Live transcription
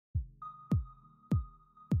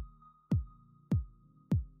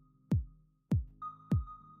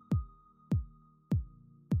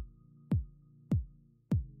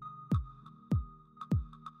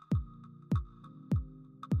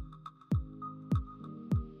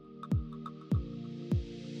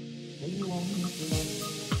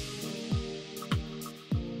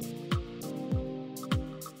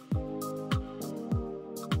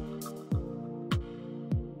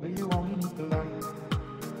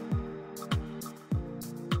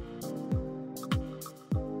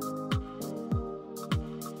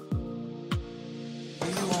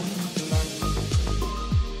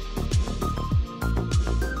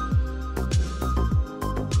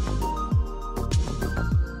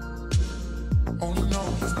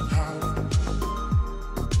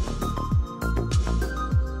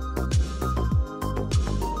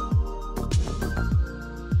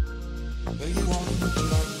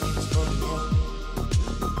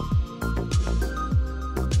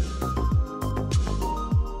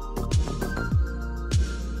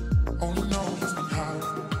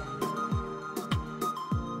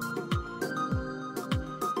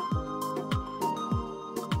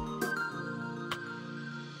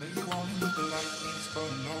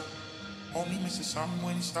Sun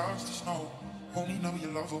when it starts to snow. Only know you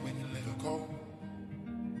love her when you let her go.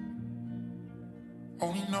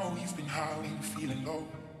 Only know you've been high when you're feeling low.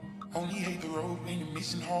 Only hate the road when you're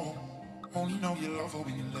missing home. Only know you love her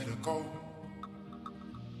when you let her go.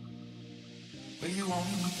 But you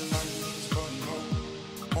only need the light when it's burning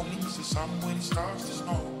low. Only miss the sun when it starts to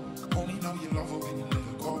snow. Only know you love her when you let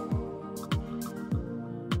her go.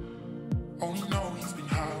 Only know you've been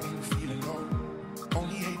high when you're feeling low.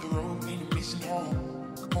 Only hate the road when you're missing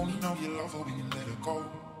home. Only know you love her when you let her go.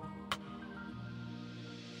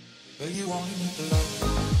 But you only need the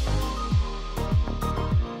love.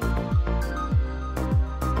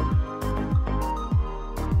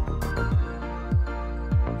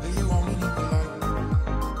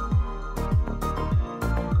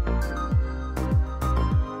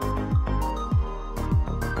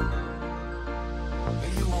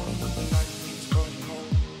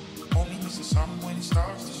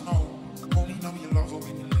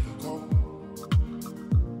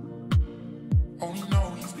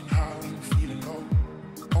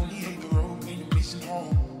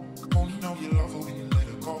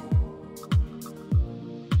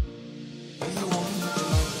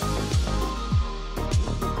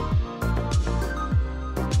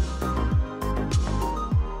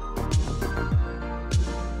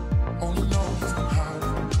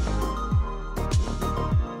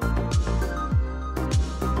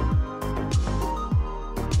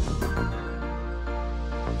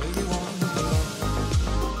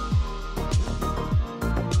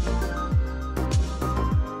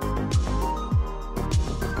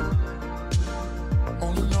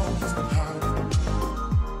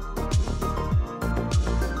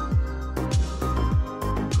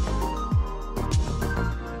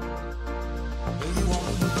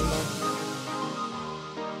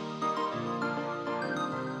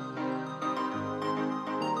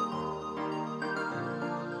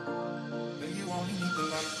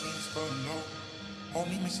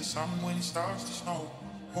 Only miss the sun when it starts to snow.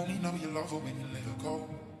 Only know you love her when you let her go.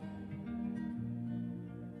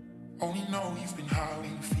 Only know you've been high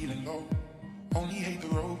when you're feeling low. Only hate the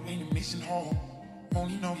road when you're missing home.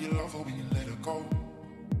 Only know you love her when you let her go.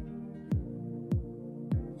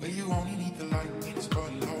 But you only need the light when it's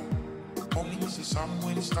burning low. Only miss the sun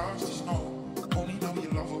when it starts to snow.